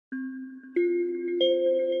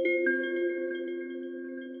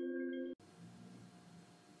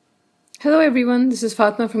Hello everyone, this is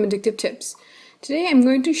Fatma from Addictive Tips. Today I'm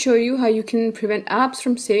going to show you how you can prevent apps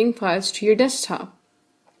from saving files to your desktop.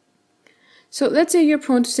 So let's say you're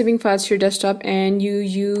prone to saving files to your desktop and you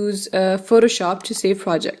use Photoshop to save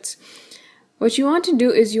projects. What you want to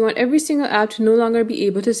do is you want every single app to no longer be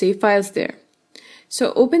able to save files there.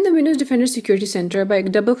 So open the Windows Defender Security Center by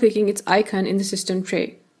double-clicking its icon in the system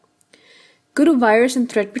tray. Go to Virus and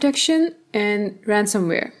Threat Protection and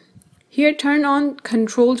Ransomware. Here, turn on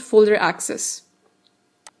Controlled Folder Access.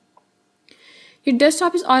 Your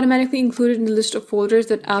desktop is automatically included in the list of folders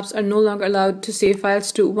that apps are no longer allowed to save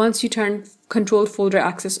files to once you turn Controlled Folder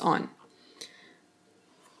Access on.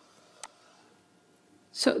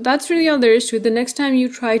 So that's really all there is to it. The next time you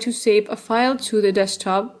try to save a file to the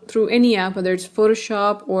desktop through any app, whether it's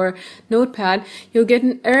Photoshop or Notepad, you'll get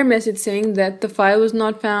an error message saying that the file was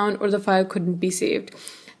not found or the file couldn't be saved.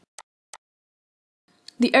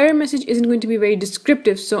 The error message isn't going to be very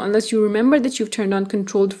descriptive, so unless you remember that you've turned on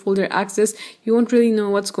Controlled Folder Access, you won't really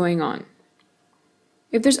know what's going on.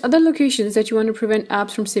 If there's other locations that you want to prevent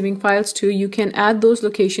apps from saving files to, you can add those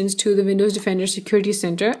locations to the Windows Defender Security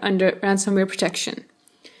Center under Ransomware Protection.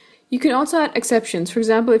 You can also add exceptions. For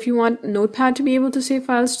example, if you want Notepad to be able to save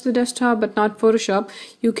files to the desktop but not Photoshop,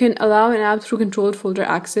 you can allow an app through Controlled Folder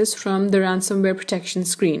Access from the Ransomware Protection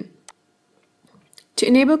screen. To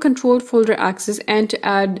enable Controlled Folder Access and to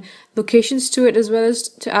add locations to it as well as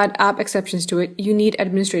to add app exceptions to it, you need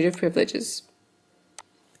administrative privileges.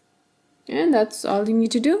 And that's all you need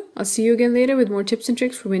to do. I'll see you again later with more tips and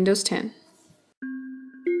tricks for Windows 10.